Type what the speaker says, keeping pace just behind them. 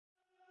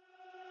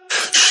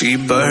She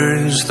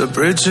burns the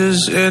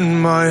bridges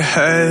in my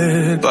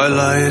head by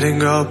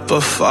lighting up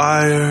a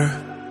fire.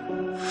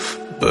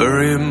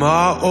 Bury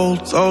my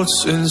old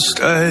thoughts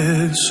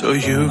instead so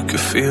you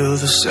could feel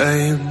the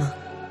same.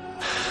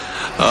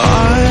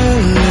 I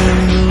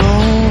live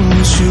alone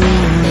with you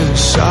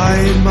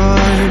inside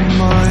my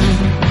mind.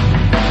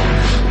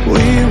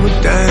 We would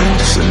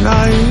dance the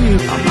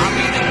night.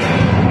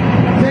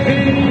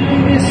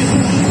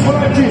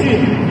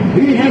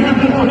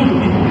 Renato Candido.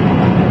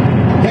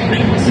 Quem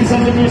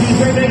precisando de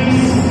inscreva-se,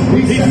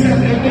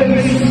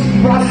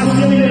 próximo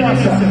de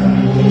liderança.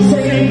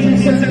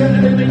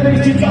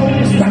 673 de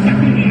paulista,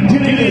 de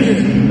líder.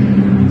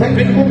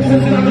 Vem com o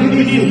resultado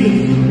dividido.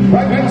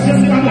 Vai ser o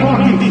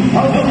rock.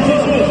 Ao todos os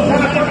outros, está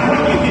na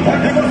rock. Vai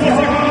ter você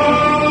rock.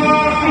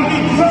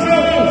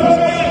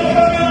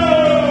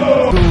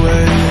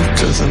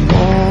 To the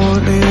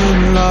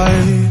morning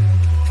light.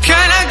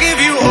 Can I give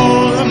you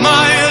all of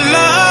my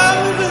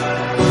love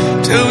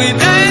till we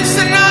dance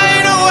the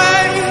night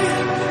away?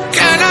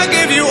 Can I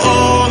give you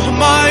all of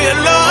my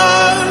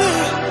love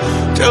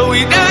till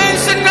we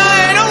dance the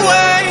night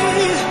away?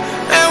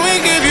 And we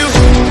give you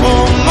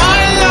all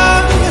my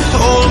love,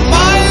 all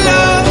my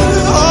love,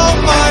 all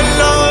my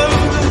love.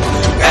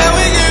 And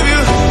we give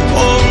you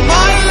all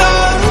my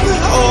love,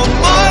 all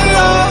my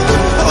love,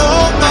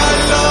 all my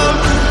love.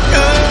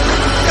 Yeah,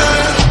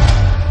 yeah.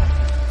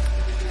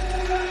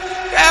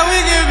 And we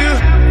give you.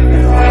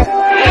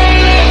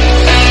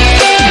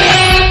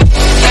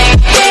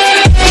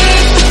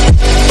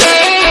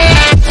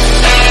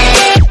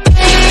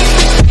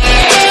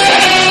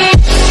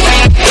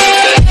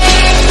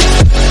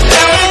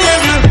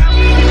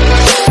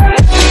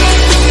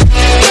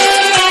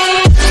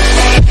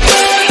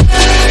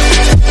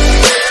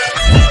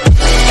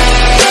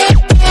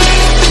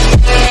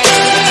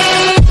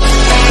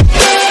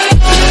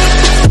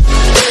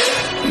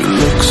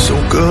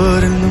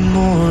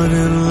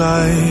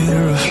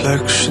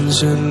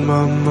 In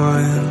my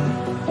mind,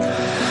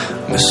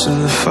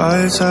 missing the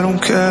fights. I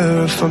don't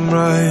care if I'm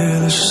right.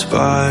 Let's just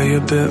buy a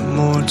bit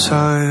more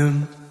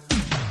time.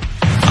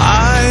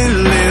 I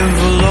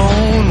live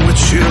alone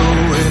with you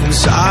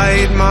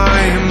inside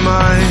my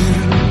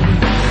mind.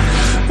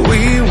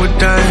 We would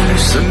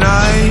dance the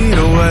night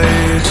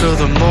away till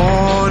the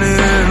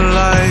morning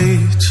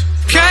light.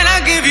 Can I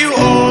give you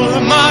all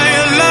of my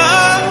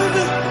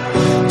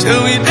love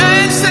till we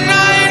dance the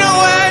night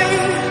away?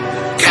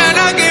 Can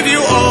I give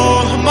you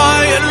all of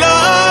my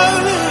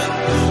love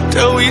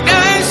till we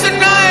dance the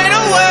night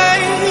away?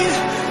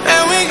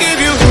 And we give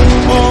you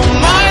all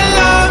my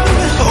love,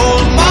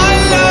 all my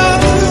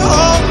love,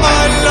 all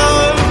my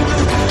love.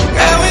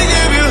 And we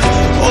give you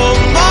all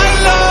my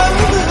love,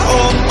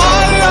 all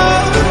my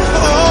love,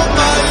 all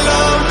my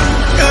love.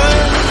 Yeah,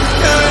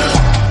 yeah.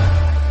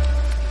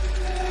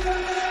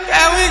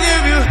 And we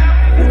give you.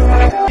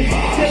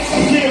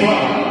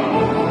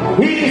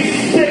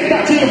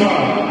 Expectativa.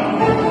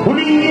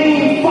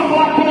 Ninguém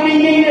fala com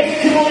ninguém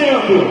nesse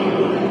momento.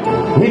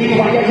 Ele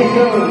vai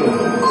agitando,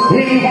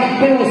 ele vai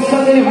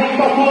pensando, ele vai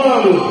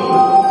calculando.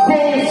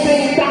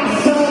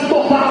 Concentração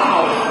total.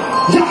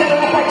 Já deram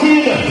a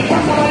partida, tá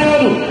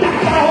trabalhando, tá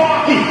para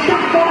rock, tá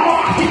para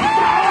rock, tá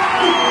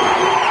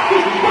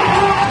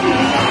rock.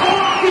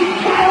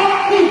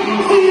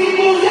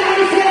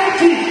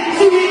 507,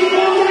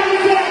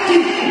 507.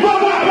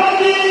 Vamos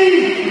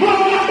aplaudir,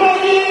 vamos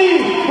aplaudir.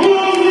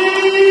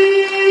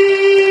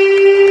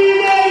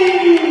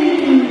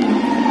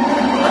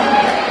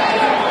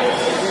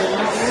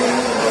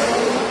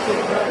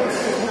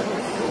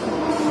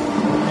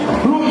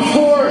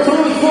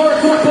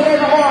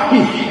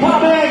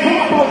 Parabéns,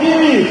 vamos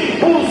aplaudir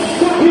os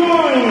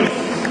campeões.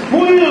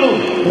 Murilo,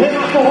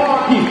 Renato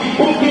Rock,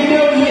 o que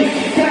Deus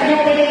escreve, o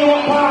menino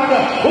apaga.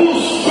 Os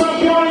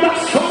campeões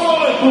das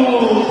 8.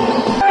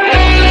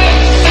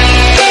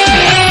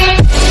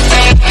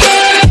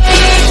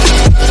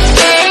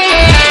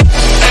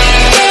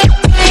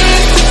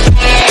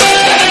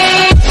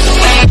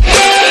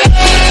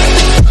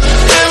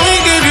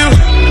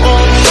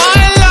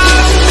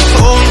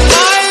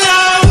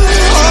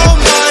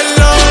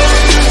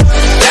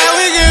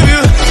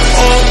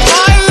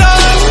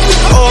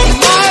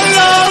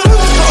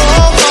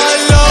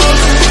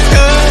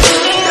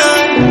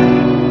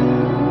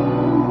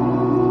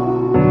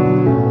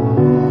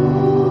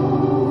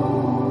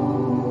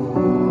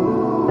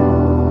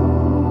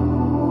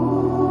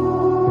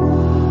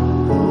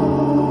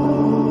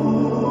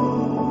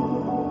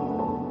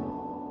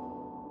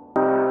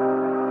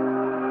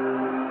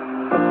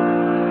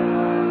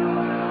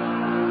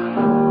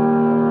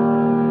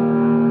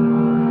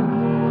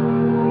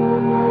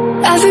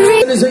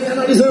 Eles vêm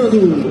analisando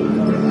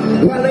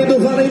o além do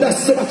vale da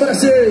somatória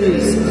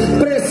 6.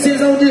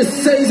 Precisam de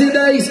 6 e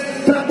 10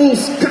 para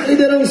buscar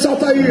liderança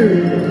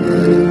Altair.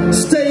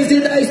 6 e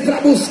 10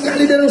 para buscar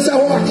liderança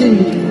Rock.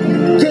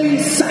 Quem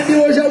sabe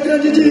hoje é o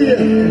grande dia.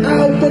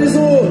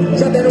 Autorizou,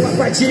 já deram uma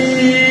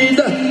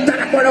partida. Tá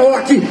na corda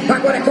Rock.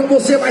 Agora é com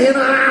você, vai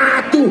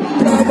Renato.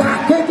 Prova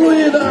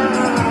concluída.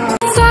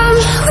 Time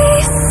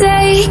we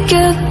say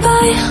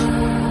goodbye.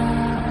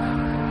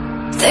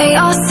 they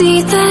all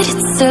see that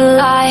it's a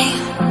lie.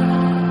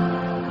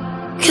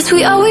 'Cause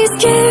we always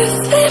give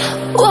it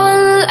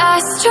one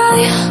last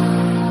try.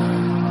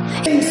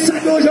 Quem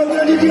sabe hoje é o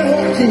grande dia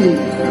rock.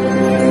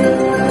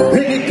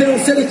 Então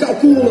se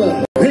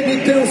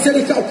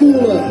ele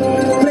calcula,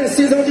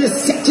 precisam de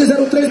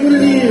 703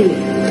 Murilinho.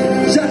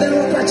 Já deram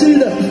a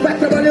partida, vai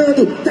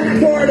trabalhando, tá na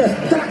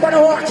corda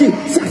rock.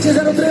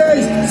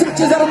 703,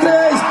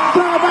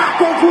 prova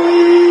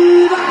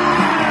concluída.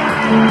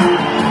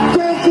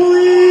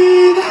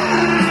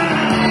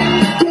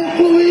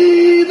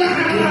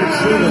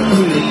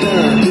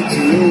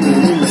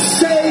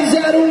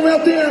 601 é o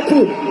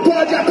tempo,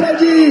 pode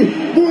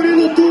aplaudir.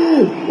 Murilo,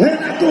 tu,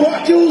 Renato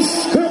Rock,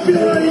 os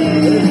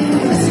campeões.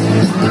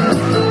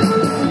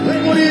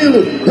 Vem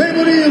Murilo,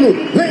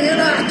 vem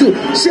Renato.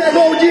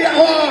 Chegou o dia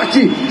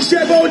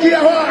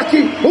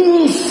rock,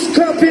 os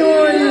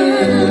campeões.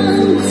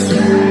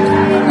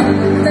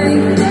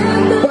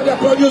 Pode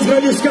aplaudir os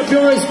grandes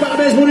campeões.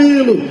 Parabéns,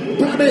 Murilo,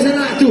 parabéns,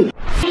 Renato.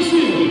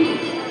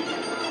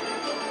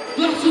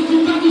 Nossos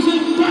convidados em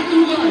quarto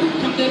lugar.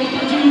 Já deram a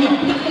partida,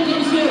 tá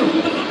colocando o seu,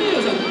 tá na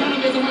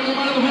mesa vai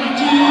trabalhando o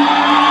Renatinho.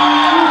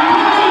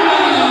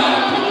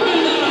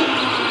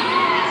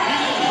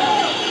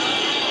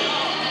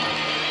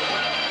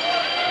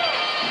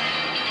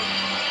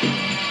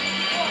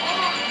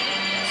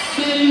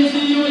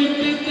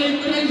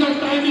 .83 ao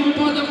time,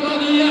 pode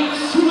aplaudir a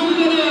sua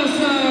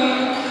liderança.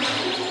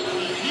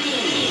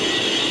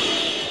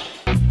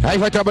 Aí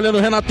vai trabalhando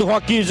o Renato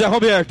Rock, Zé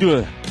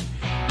Roberto.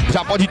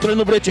 Já pode entrar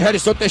no Brete,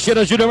 Harrison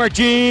Teixeira, Júlia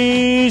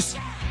Martins.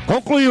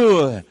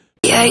 Concluiu.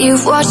 Yeah,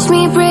 you've watched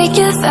me break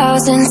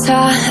 1,000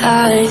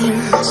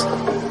 times.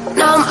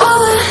 Now I'm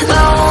all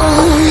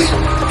alone,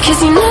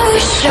 'cause you never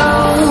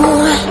show.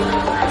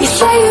 You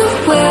say you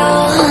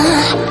will,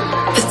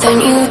 but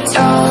then you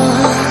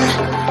don't.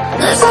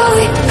 That's how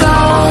it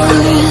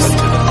goes.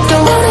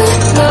 Don't wanna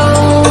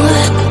know.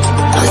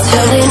 I'm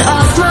turning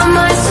off my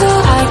mind so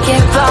I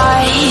get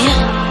by.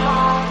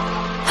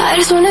 I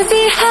just wanna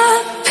be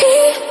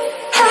happy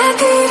tonight.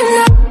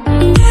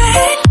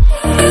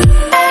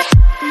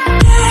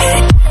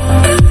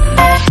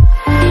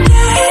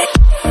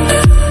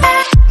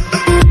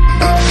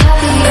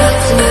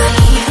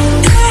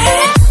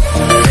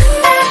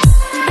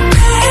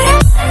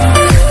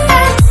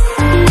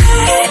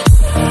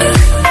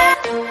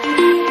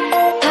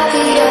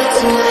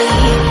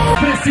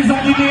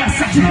 Precisam de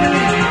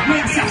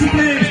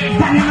 673,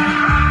 vai lá!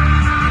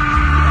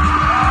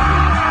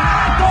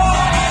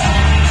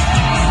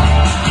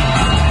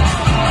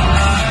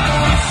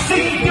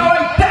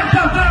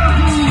 180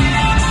 dados!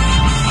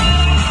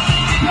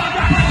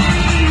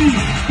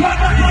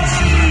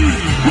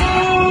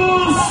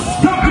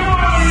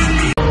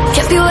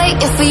 Can't be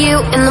waiting for you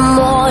in the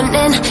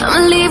morning.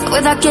 I'ma leave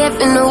without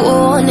giving a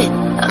warning.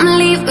 I'ma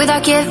leave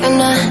without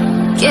giving a.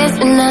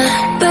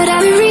 But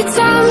every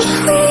time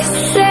we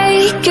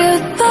say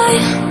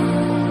goodbye,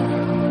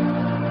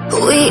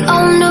 we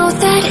all know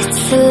that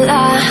it's a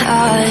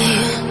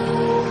lie.